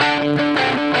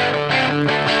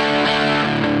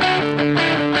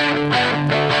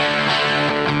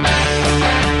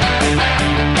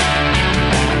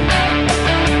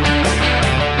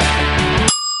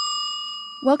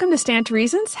to Stand to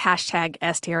Reason's hashtag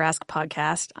STR Ask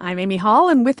Podcast. I'm Amy Hall,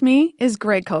 and with me is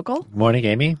Greg Kokel. Morning,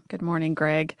 Amy. Good morning,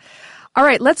 Greg. All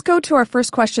right, let's go to our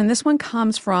first question. This one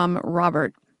comes from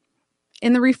Robert.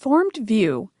 In the Reformed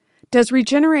view, does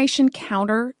regeneration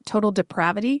counter total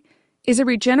depravity? Is a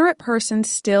regenerate person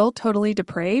still totally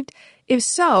depraved? If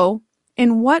so,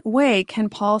 in what way can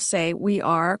Paul say we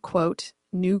are, quote,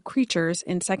 new creatures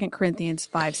in 2 Corinthians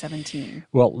 5:17?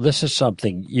 Well, this is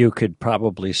something you could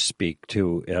probably speak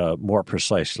to more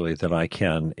precisely than I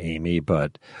can, Amy,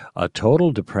 but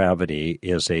total depravity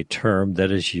is a term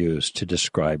that is used to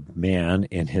describe man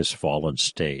in his fallen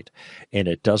state. And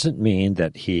it doesn't mean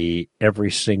that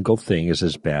every single thing is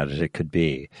as bad as it could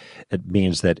be. It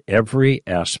means that every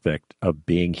aspect of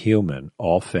being human,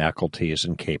 all faculties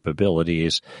and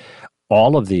capabilities,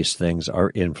 all of these things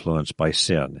are influenced by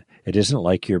sin. It isn't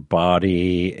like your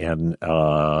body and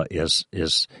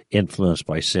is influenced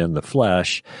by sin, the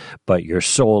flesh, but your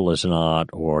soul is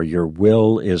not, or your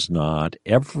will is not.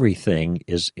 Everything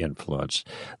is influenced.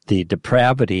 The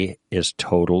depravity is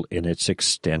total in its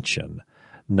extension,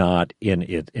 not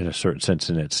in a certain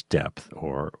sense in its depth.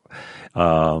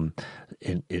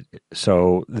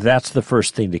 So that's the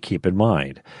first thing to keep in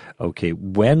mind. Okay,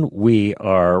 when we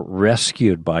are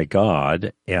rescued by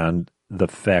God, and the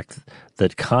fact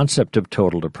that concept of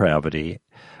total depravity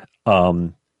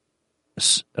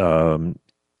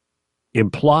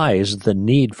implies the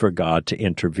need for God to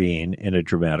intervene in a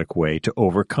dramatic way to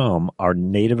overcome our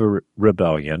native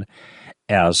rebellion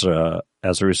as a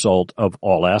result of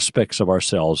all aspects of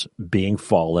ourselves being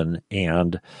fallen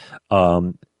and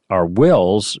our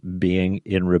wills being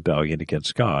in rebellion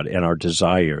against God and our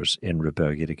desires in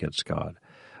rebellion against God.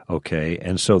 Okay,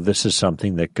 and so this is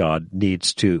something that God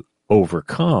needs to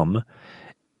overcome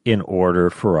in order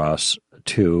for us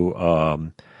to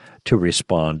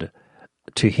respond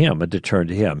to Him and to turn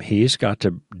to Him. He's got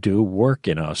to do work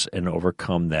in us and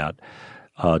overcome that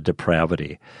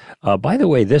depravity. By the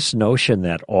way, this notion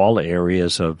that all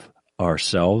areas of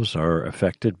ourselves are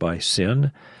affected by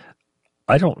sin,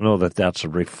 I don't know that that's a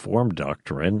Reformed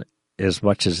doctrine as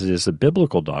much as it is a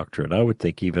biblical doctrine. I would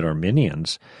think even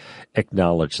Arminians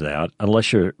acknowledge that,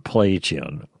 unless you're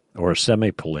Pelagian or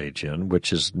semi-Pelagian,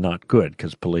 which is not good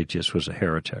because Pelagius was a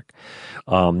heretic.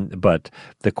 But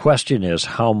the question is,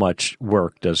 how much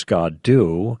work does God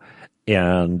do,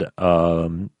 and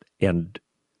how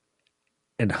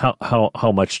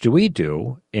much do we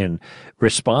do in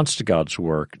response to God's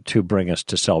work to bring us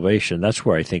to salvation? That's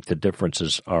where I think the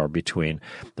differences are between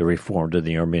the Reformed and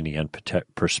the Arminian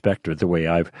perspective. The way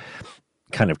I've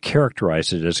kind of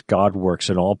characterized it as God works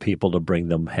in all people to bring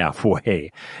them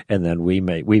halfway, and then we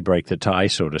break the tie,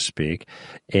 so to speak.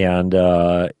 And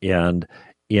in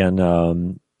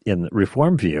the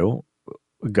Reformed view,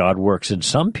 God works in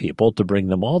some people to bring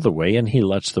them all the way, and He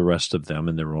lets the rest of them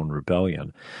in their own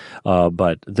rebellion.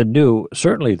 But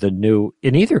certainly the new,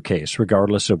 in either case,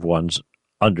 regardless of one's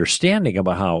understanding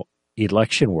about how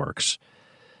election works,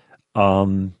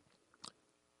 the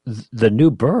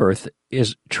new birth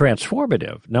is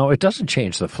transformative. Now, it doesn't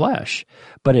change the flesh,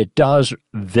 but it does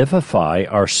vivify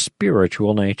our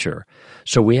spiritual nature.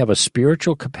 So we have a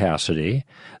spiritual capacity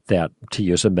that, to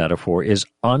use a metaphor, is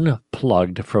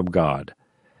unplugged from God.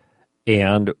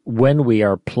 And when we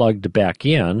are plugged back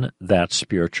in, that's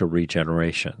spiritual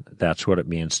regeneration. That's what it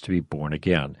means to be born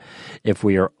again. If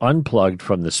we are unplugged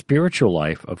from the spiritual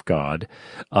life of God,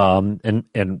 and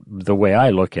the way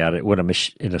I look at it,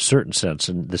 in a certain sense,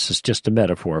 and this is just a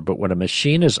metaphor, but when a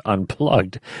machine is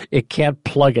unplugged, it can't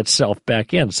plug itself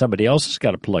back in. Somebody else has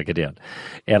got to plug it in.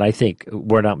 And I think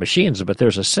we're not machines, but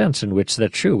there's a sense in which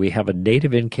that's true. We have a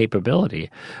native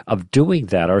incapability of doing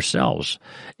that ourselves.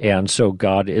 And so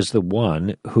God is the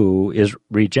one who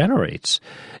regenerates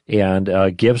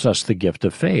and gives us the gift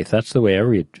of faith. That's the way I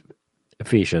read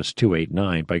Ephesians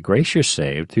 2:8-9. By grace you're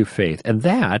saved through faith, and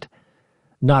that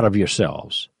not of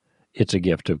yourselves. It's a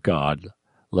gift of God,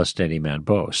 lest any man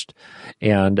boast.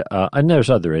 And there's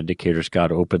other indicators.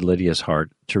 God opened Lydia's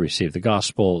heart to receive the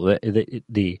gospel.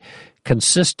 The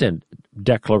consistent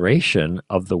declaration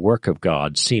of the work of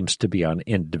God seems to be on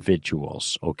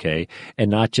individuals, okay,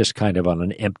 and not just kind of on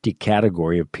an empty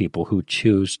category of people who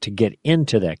choose to get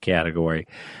into that category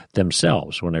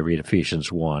themselves. When I read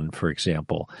Ephesians 1, for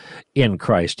example, in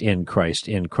Christ, in Christ,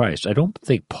 in Christ, I don't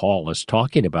think Paul is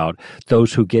talking about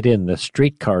those who get in the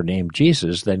streetcar named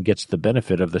Jesus, then gets the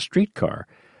benefit of the streetcar.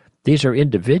 These are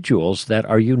individuals that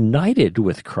are united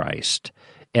with Christ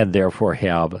and therefore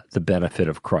have the benefit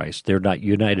of Christ. They're not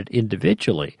united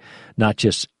individually, not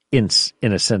just in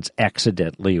a sense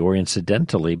accidentally or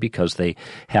incidentally because they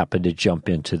happen to jump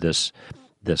into this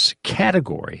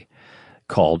category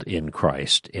called in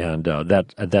Christ, and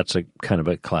that's a kind of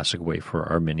a classic way for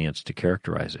Arminians to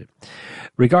characterize it.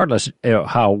 Regardless,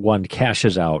 how one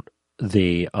cashes out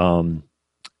the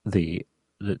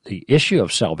issue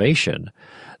of salvation,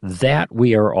 that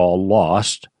we are all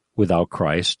lost without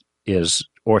Christ is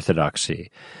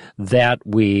orthodoxy. That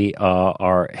we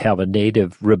have a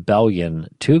native rebellion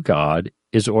to God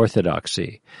is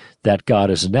orthodoxy. That God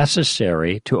is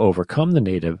necessary to overcome the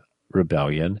native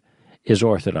rebellion is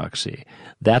orthodoxy.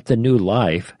 That the new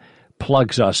life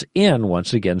plugs us in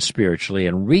once again spiritually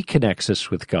and reconnects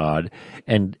us with God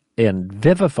and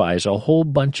vivifies a whole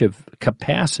bunch of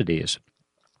capacities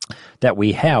that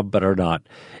we have but are not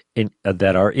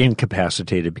that are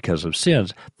incapacitated because of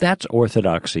sins. That's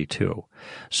orthodoxy too.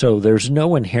 So there's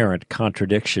no inherent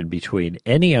contradiction between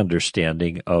any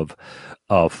understanding of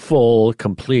full,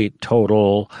 complete,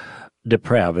 total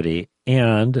depravity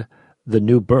and the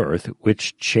new birth,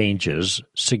 which changes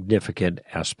significant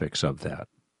aspects of that.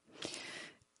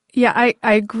 Yeah,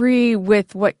 I agree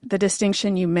with what the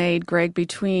distinction you made, Greg,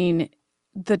 between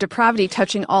the depravity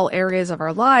touching all areas of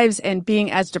our lives and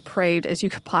being as depraved as you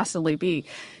could possibly be.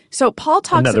 So Paul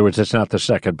talks... In other words, it's not the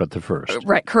second, but the first.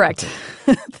 Right, correct.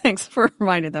 Okay. Thanks for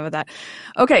reminding them of that.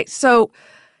 Okay, so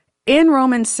in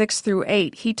Romans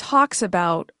 6-8, he talks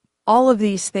about all of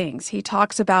these things. He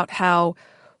talks about how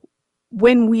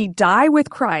when we die with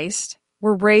Christ,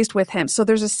 we're raised with him. So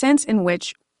there's a sense in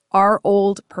which our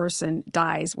old person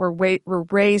dies. We're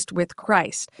raised with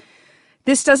Christ.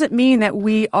 This doesn't mean that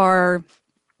we are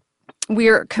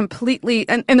completely,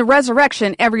 and in the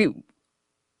resurrection,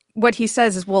 what he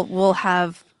says is we'll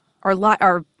have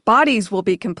our bodies will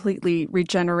be completely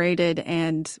regenerated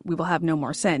and we will have no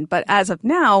more sin. But as of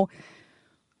now,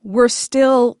 we're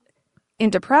still in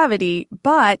depravity,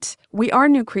 but we are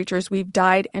new creatures. We've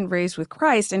died and raised with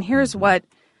Christ. And here's what,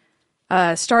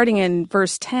 starting in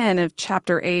verse 10 of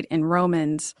chapter 8 in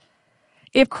Romans,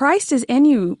 if Christ is in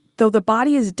you, though the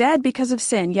body is dead because of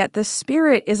sin, yet the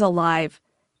spirit is alive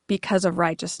because of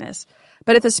righteousness.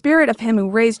 But if the spirit of him who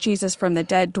raised Jesus from the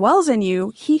dead dwells in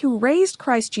you, he who raised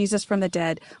Christ Jesus from the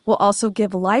dead will also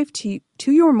give life to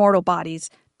your mortal bodies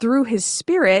through his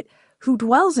spirit who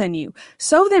dwells in you.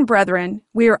 So then, brethren,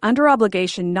 we are under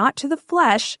obligation not to the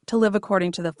flesh to live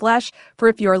according to the flesh, for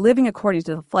if you are living according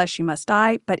to the flesh, you must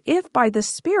die. But if by the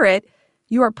Spirit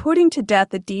you are putting to death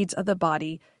the deeds of the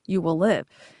body, you will live.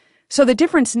 So the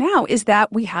difference now is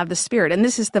that we have the Spirit. And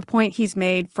this is the point he's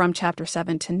made from chapter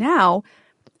 7 to now,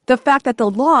 the fact that the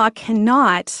law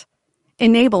cannot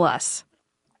enable us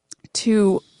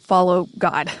to follow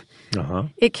God. Uh-huh.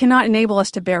 It cannot enable us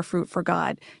to bear fruit for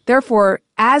God. Therefore,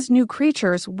 as new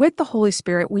creatures with the Holy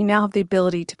Spirit, we now have the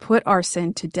ability to put our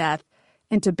sin to death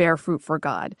and to bear fruit for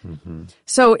God. Mm-hmm.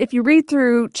 So if you read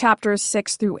through chapters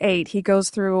 6-8, he goes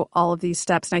through all of these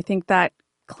steps, and I think that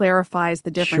clarifies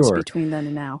the difference between then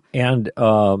and now. And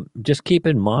just keep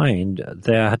in mind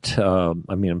that,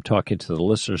 I'm talking to the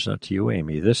listeners, not to you,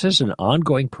 Amy. This is an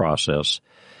ongoing process,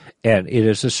 and it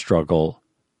is a struggle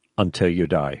until you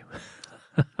die.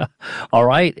 All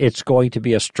right? It's going to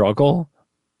be a struggle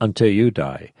until you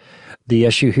die. The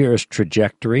issue here is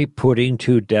trajectory, putting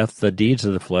to death the deeds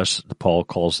of the flesh. Paul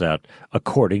calls that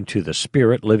according to the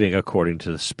Spirit, living according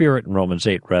to the Spirit in Romans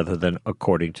 8 rather than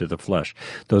according to the flesh.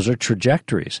 Those are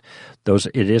trajectories.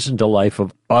 It isn't a life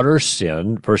of utter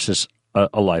sin versus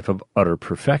a life of utter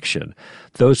perfection.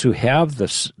 Those who have the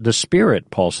Spirit,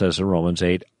 Paul says in Romans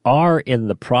 8, are in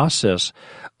the process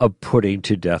of putting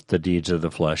to death the deeds of the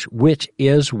flesh, which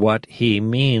is what he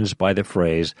means by the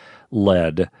phrase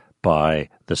led by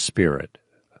the Spirit.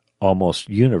 Almost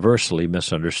universally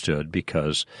misunderstood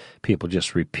because people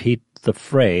just repeat the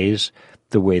phrase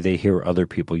the way they hear other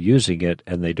people using it,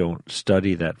 and they don't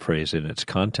study that phrase in its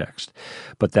context.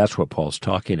 But that's what Paul's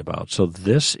talking about. So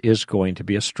this is going to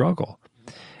be a struggle.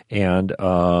 And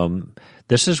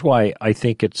this is why I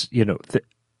think it's,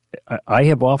 I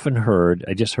have often heard,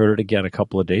 I just heard it again a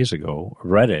couple of days ago,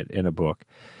 read it in a book,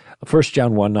 1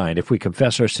 John 1:9, if we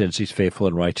confess our sins, he's faithful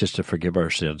and righteous to forgive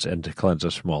our sins and to cleanse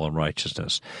us from all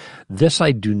unrighteousness. This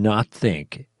I do not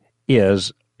think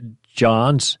is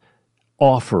John's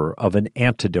offer of an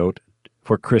antidote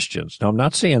for Christians. Now, I'm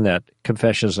not saying that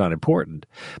confession is not important,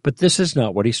 but this is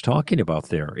not what he's talking about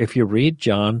there. If you read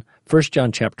 1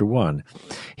 John chapter 1,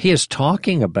 he is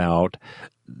talking about,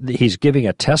 he's giving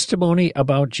a testimony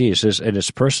about Jesus and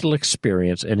his personal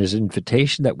experience and his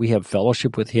invitation that we have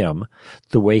fellowship with him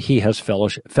the way he has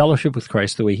fellowship with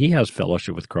Christ, the way he has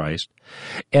fellowship with Christ.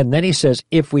 And then he says,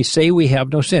 if we say we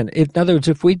have no sin, in other words,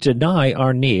 if we deny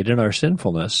our need and our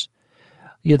sinfulness,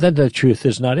 then the truth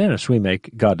is not in us. We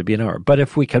make God to be in our. But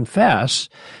if we confess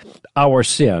our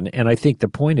sin, and I think the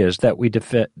point is that we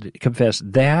confess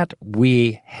that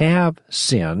we have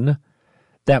sin,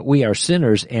 that we are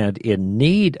sinners and in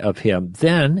need of him,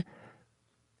 then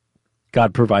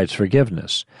God provides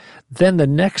forgiveness. Then the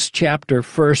next chapter,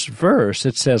 first verse,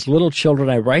 it says, "Little children,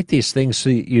 I write these things so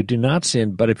that you do not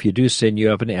sin, but if you do sin, you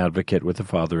have an advocate with the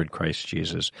Father in Christ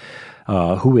Jesus,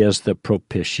 who is the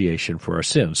propitiation for our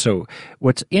sins." So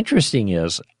what's interesting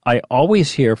is I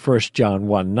always hear 1 John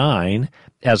 1:9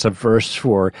 as a verse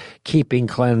for keeping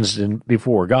cleansed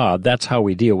before God. That's how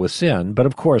we deal with sin. But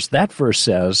of course, that verse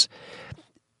says,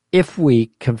 if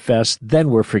we confess, then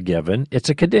we're forgiven. It's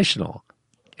a conditional.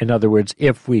 In other words,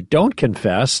 if we don't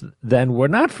confess, then we're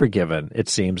not forgiven. It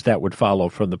seems that would follow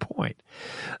from the point.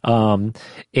 And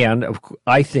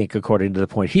I think, according to the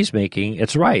point he's making,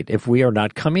 it's right. If we are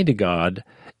not coming to God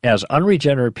as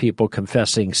unregenerate people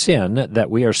confessing sin,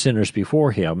 that we are sinners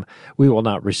before him, we will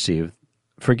not receive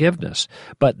forgiveness.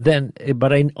 But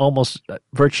I almost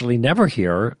virtually never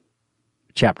hear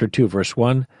chapter 2, verse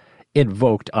 1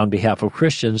 invoked on behalf of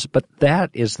Christians, but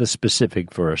that is the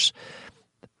specific verse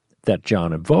that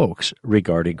John invokes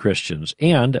regarding Christians.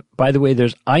 And, by the way,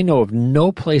 I know of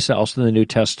no place else in the New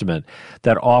Testament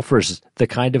that offers the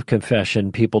kind of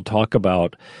confession people talk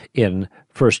about in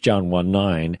 1 John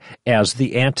 1:9 as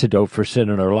the antidote for sin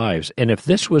in our lives. And if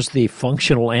this was the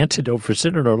functional antidote for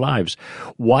sin in our lives,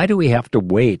 why do we have to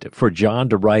wait for John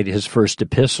to write his first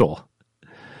epistle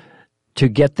to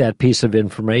get that piece of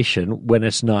information when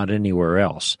it's not anywhere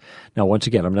else? Now, once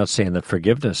again, I'm not saying that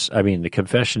the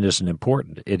confession isn't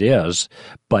important. It is,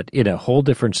 but in a whole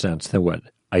different sense than what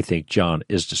I think John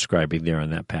is describing there in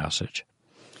that passage.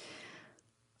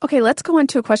 Okay, let's go on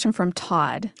to a question from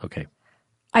Todd. Okay.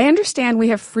 I understand we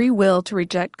have free will to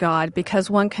reject God because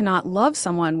one cannot love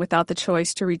someone without the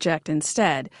choice to reject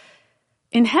instead.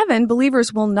 In heaven,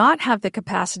 believers will not have the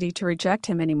capacity to reject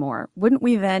him anymore. Wouldn't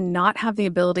we then not have the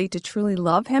ability to truly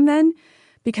love him then,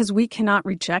 because we cannot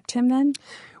reject him then?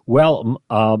 Well,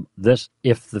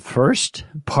 if the first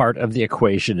part of the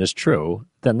equation is true,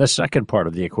 then the second part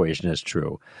of the equation is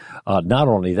true. Not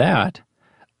only that,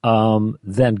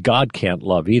 then God can't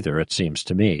love either, it seems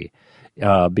to me,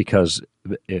 because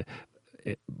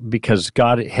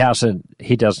God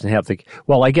he doesn't have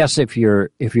well, I guess if you're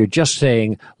just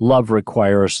saying love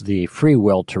requires the free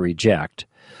will to reject,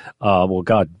 well,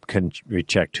 God can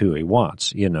reject who he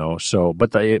wants, so,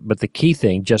 but the key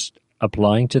thing, just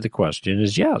applying to the question,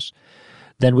 is yes,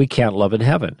 then we can't love in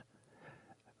heaven.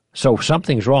 So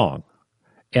something's wrong,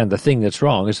 and the thing that's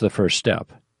wrong is the first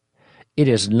step. It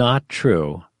is not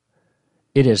true.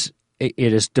 It is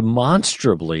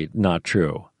demonstrably not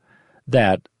true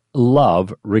that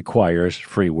love requires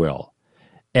free will.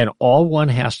 And all one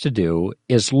has to do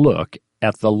is look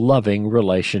at the loving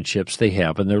relationships they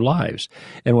have in their lives.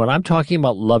 And when I'm talking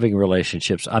about loving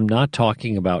relationships, I'm not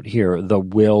talking about here the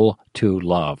will to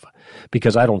love,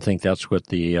 because I don't think that's what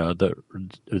the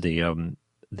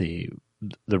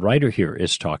writer here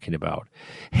is talking about.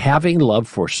 Having love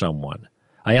for someone.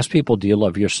 I ask people, do you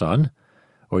love your son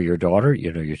or your daughter,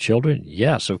 your children?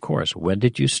 Yes, of course. When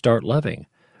did you start loving?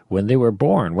 When they were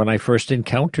born, when I first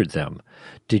encountered them.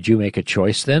 Did you make a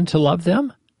choice then to love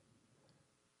them?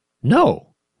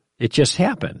 No, it just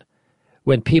happened.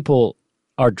 When people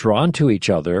are drawn to each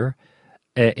other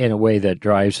in a way that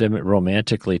drives them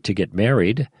romantically to get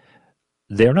married,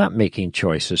 they're not making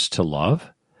choices to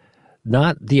love.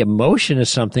 Not the emotion is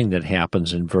something that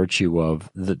happens in virtue of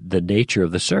the nature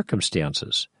of the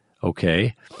circumstances.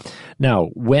 Okay? Now,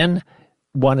 when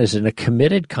one is in a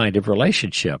committed kind of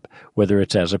relationship, whether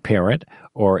it's as a parent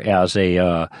or as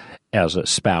a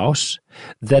spouse,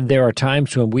 then there are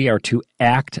times when we are to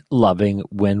act loving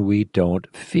when we don't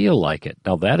feel like it.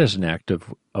 Now, that is an act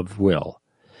of will.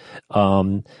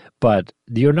 But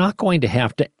you're not going to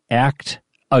have to act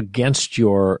against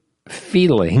your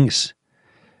feelings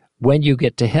when you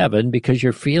get to heaven, because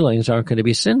your feelings aren't going to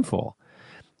be sinful.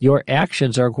 Your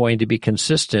actions are going to be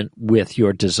consistent with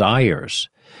your desires.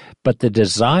 But the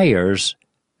desires,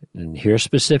 and here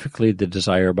specifically the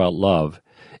desire about love,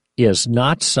 is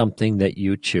not something that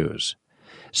you choose.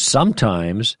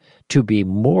 Sometimes, to be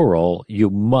moral, you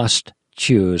must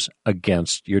choose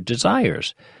against your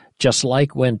desires. Just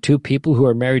like when two people who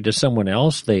are married to someone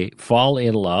else, they fall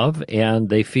in love and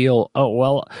they feel, oh,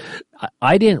 well,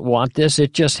 I didn't want this,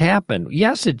 it just happened.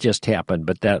 Yes, it just happened,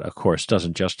 but that, of course,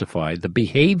 doesn't justify the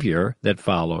behavior that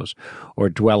follows or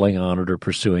dwelling on it or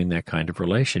pursuing that kind of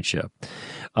relationship.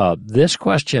 This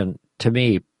question, to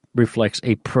me, reflects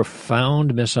a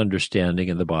profound misunderstanding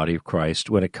in the body of Christ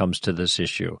when it comes to this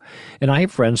issue. And I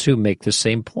have friends who make the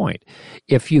same point.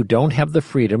 If you don't have the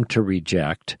freedom to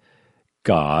reject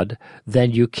God,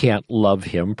 then you can't love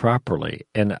him properly.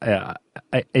 And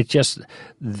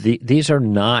these are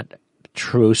not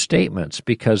true statements,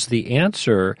 because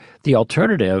the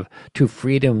alternative to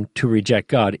freedom to reject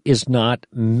God is not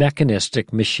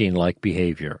mechanistic, machine-like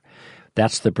behavior.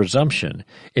 That's the presumption.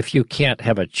 If you can't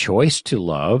have a choice to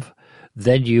love,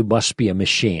 then you must be a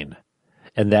machine,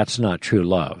 and that's not true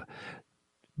love.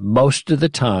 Most of the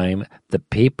time, the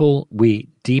people we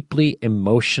deeply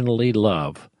emotionally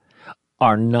love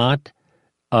are not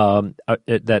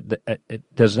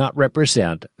it does not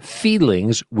represent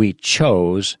feelings we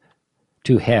chose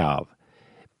to have.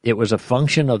 It was a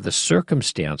function of the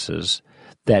circumstances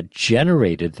that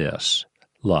generated this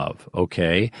love,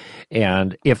 okay?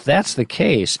 And if that's the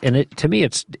case, and to me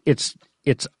it's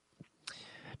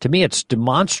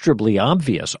demonstrably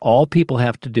obvious. All people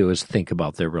have to do is think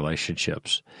about their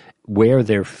relationships, where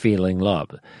they're feeling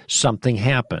love. Something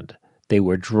happened. They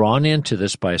were drawn into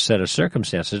this by a set of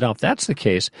circumstances. Now, if that's the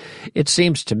case, it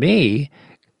seems to me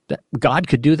that God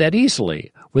could do that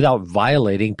easily without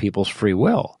violating people's free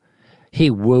will. He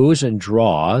woos and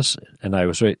draws, and I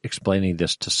was explaining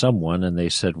this to someone, and they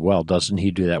said, well, doesn't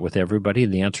he do that with everybody?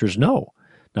 And the answer is no,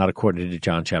 not according to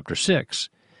John chapter 6.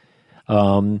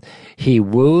 He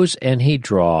woos and he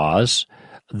draws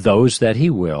those that he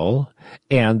will,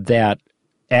 and that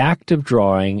act of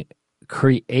drawing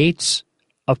creates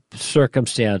a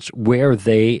circumstance where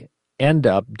they end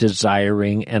up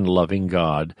desiring and loving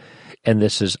God. And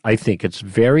this is, I think it's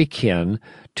very kin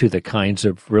to the kinds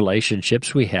of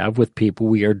relationships we have with people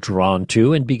we are drawn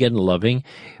to and begin loving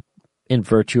in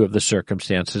virtue of the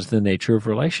circumstances, the nature of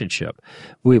relationship.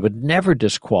 We would never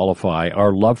disqualify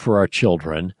our love for our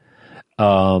children,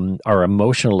 our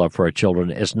emotional love for our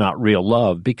children, as not real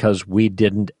love because we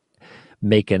didn't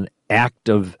make an act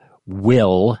of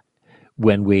will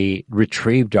when we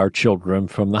retrieved our children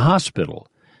from the hospital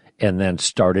and then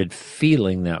started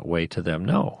feeling that way to them.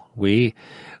 No, we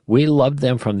loved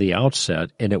them from the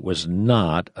outset, and it was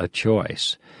not a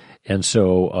choice. And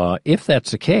so if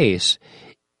that's the case,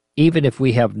 even if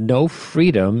we have no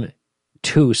freedom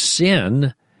to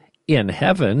sin in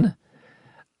heaven,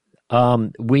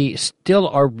 we still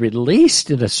are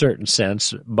released in a certain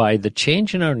sense by the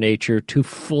change in our nature to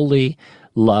fully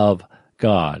love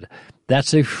God.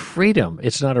 That's a freedom.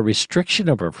 It's not a restriction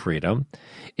of our freedom.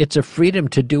 It's a freedom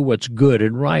to do what's good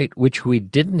and right, which we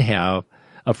didn't have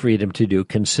a freedom to do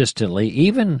consistently,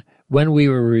 even when we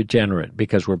were regenerate,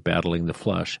 because we're battling the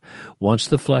flesh. Once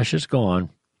the flesh is gone,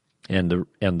 and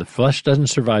the flesh doesn't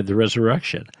survive the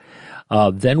resurrection,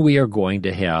 then we are going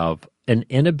to have an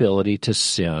inability to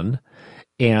sin,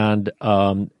 and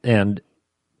that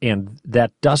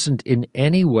doesn't in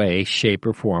any way, shape,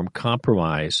 or form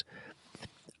compromise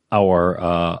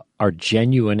our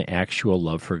genuine, actual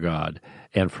love for God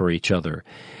and for each other.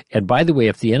 And by the way,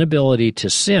 if the inability to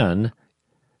sin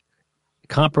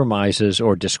compromises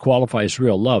or disqualifies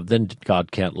real love, then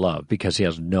God can't love because he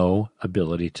has no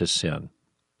ability to sin.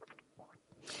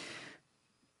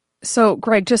 So,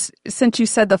 Greg, just since you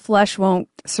said the flesh won't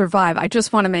survive, I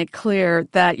just want to make clear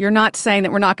that you're not saying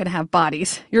that we're not going to have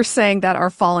bodies. You're saying that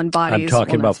our fallen bodies. I'm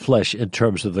talking about flesh in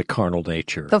terms of the carnal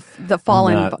nature. The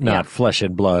fallen, not flesh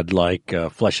and blood. Like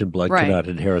flesh and blood right. cannot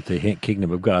inherit the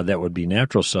kingdom of God. That would be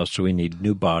natural stuff. So we need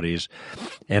new bodies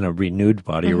and a renewed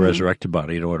body, a resurrected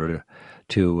body, in order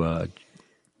to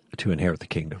inherit the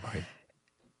kingdom. Right.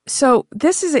 So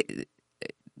this is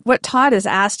what Todd has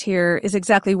asked here is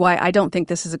exactly why I don't think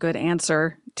this is a good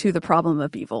answer to the problem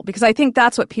of evil, because I think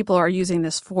that's what people are using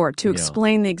this for, to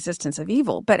explain the existence of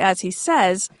evil. But as he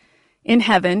says, in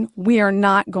heaven, we are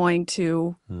not going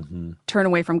to turn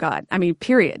away from God. I mean,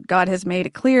 period. God has made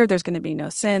it clear there's going to be no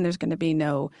sin. There's going to be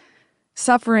no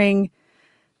suffering.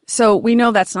 So we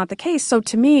know that's not the case. So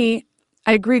to me,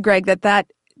 I agree, Greg, that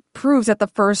proves that the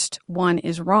first one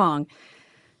is wrong.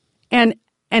 And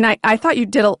I thought you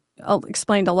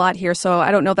explained a lot here, so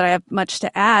I don't know that I have much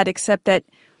to add, except that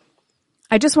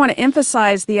I just want to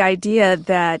emphasize the idea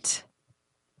that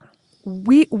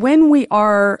when we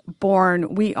are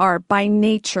born, we are by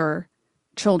nature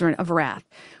children of wrath.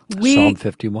 Psalm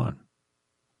 51.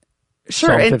 Sure,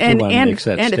 Psalm 51 and makes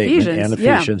that and statement. Ephesians. And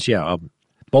Ephesians,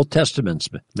 both Testaments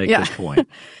make this point.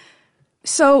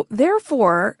 So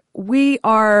therefore, we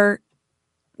are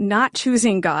not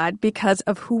choosing God because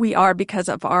of who we are, because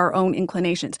of our own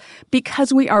inclinations,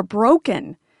 because we are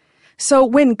broken. So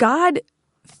when God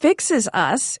fixes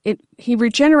us, he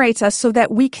regenerates us so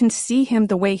that we can see him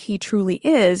the way he truly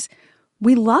is,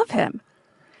 we love him.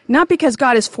 Not because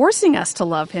God is forcing us to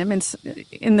love him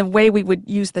in the way we would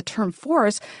use the term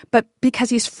force, but because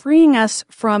he's freeing us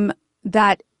from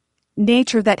that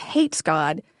nature that hates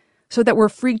God so that we're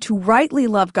free to rightly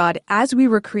love God as we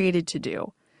were created to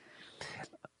do.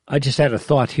 I just had a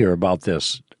thought here about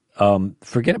this.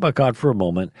 Forget about God for a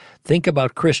moment. Think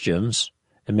about Christians,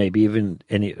 and maybe even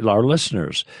any our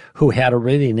listeners, who had a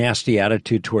really nasty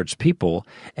attitude towards people,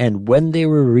 and when they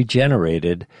were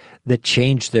regenerated, that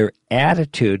changed their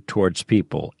attitude towards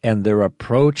people and their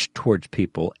approach towards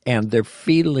people and their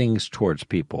feelings towards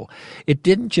people. It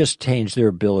didn't just change their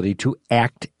ability to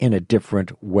act in a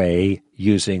different way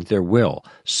using their will.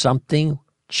 Something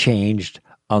changed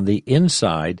on the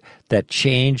inside that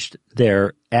changed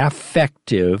their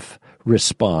affective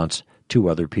response to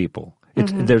other people.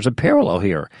 There's a parallel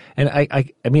here. And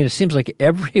I mean, it seems like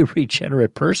every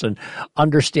regenerate person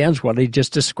understands what I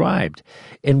just described.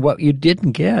 And what you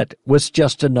didn't get was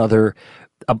just another,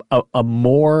 a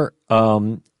more,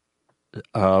 what's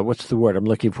the word I'm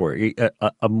looking for?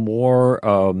 A more,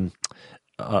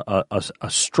 a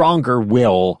stronger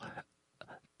will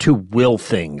to will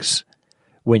things.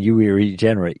 When you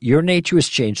regenerate, your nature is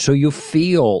changed, so you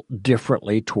feel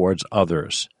differently towards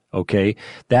others. Okay,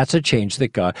 that's a change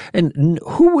that God, and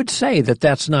who would say that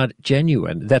that's not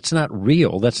genuine, that's not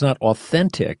real, that's not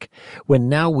authentic, when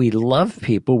now we love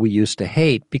people we used to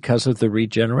hate because of the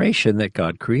regeneration that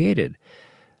God created.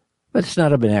 But it's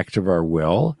not an act of our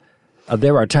will.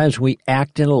 There are times we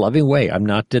act in a loving way. I'm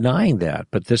not denying that,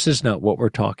 but this is not what we're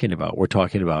talking about. We're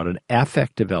talking about an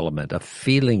affective element, a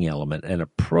feeling element, an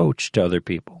approach to other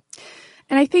people.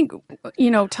 And I think,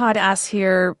 Todd asks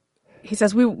here, he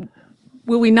says, will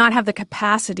we not have the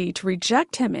capacity to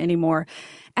reject him anymore?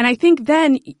 And I think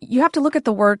then you have to look at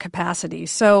the word capacity.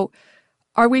 So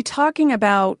are we talking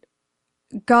about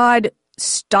God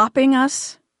stopping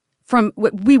us from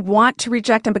what we want to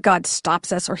reject him, but God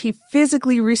stops us, or he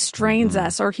physically restrains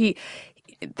us, or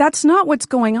that's not what's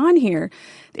going on here.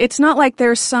 It's not like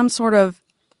there's some sort of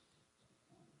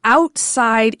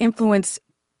outside influence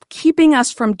keeping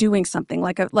us from doing something,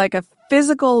 like a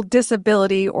physical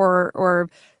disability or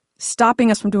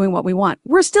stopping us from doing what we want.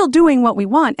 We're still doing what we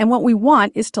want, and what we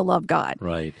want is to love God.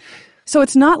 Right. So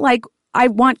it's not like I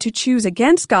want to choose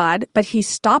against God, but he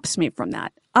stops me from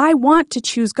that. I want to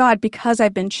choose God because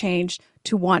I've been changed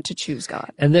to want to choose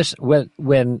God. And this,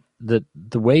 when the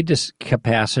way this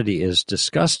capacity is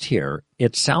discussed here,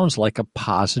 it sounds like a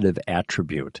positive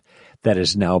attribute that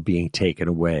is now being taken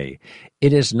away.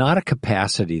 It is not a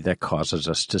capacity that causes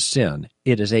us to sin.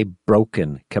 It is a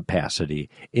broken capacity.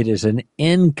 It is an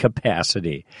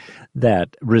incapacity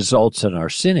that results in our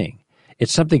sinning.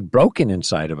 It's something broken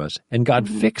inside of us, and God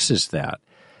fixes that.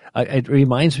 It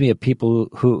reminds me of people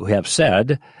who have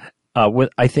said,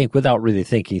 I think without really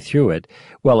thinking through it,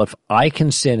 well, if I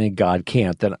can sin and God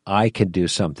can't, then I can do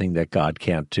something that God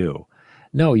can't do.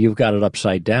 No, you've got it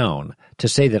upside down. To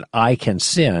say that I can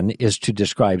sin is to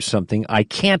describe something I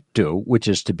can't do, which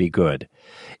is to be good.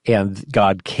 And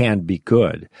God can be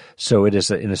good. So it is,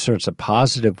 in a sense, a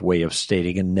positive way of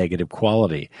stating a negative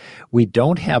quality. We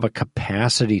don't have a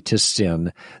capacity to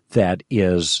sin that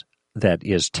is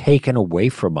taken away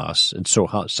from us, and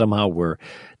so somehow we're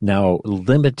now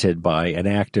limited by an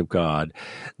act of God.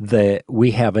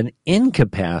 We have an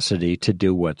incapacity to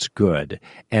do what's good,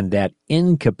 and that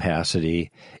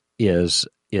incapacity is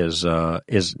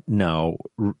now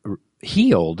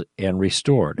healed and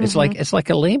restored. It's like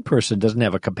a lame person doesn't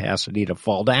have a capacity to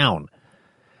fall down.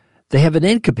 They have an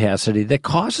incapacity that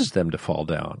causes them to fall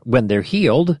down. When they're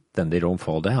healed, then they don't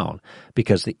fall down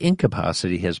because the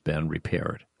incapacity has been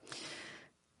repaired.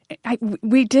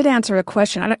 We did answer a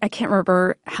question. I can't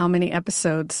remember how many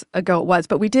episodes ago it was,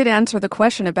 but we did answer the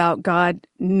question about God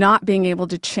not being able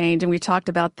to change, and we talked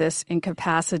about this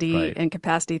incapacity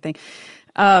thing.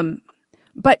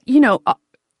 But,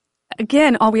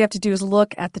 again, all we have to do is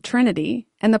look at the Trinity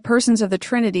and the persons of the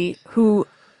Trinity who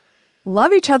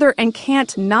love each other and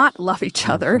can't not love each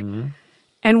other.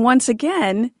 And once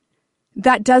again,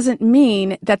 that doesn't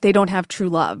mean that they don't have true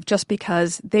love, just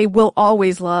because they will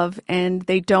always love and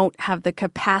they don't have the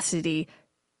capacity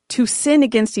to sin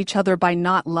against each other by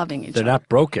not loving each other. They're not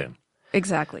broken.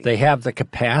 Exactly. They have the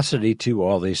capacity to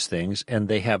all these things, and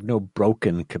they have no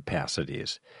broken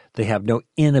capacities. They have no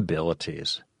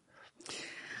inabilities.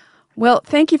 Well,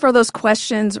 thank you for those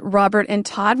questions, Robert and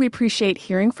Todd. We appreciate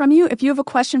hearing from you. If you have a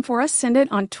question for us, send it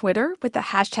on Twitter with the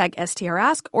hashtag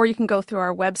STRask, or you can go through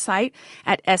our website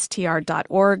at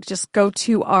str.org. Just go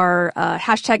to our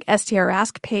hashtag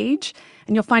STRask page,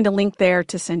 and you'll find a link there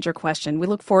to send your question. We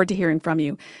look forward to hearing from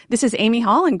you. This is Amy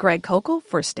Hall and Greg Kokel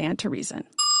for Stand to Reason.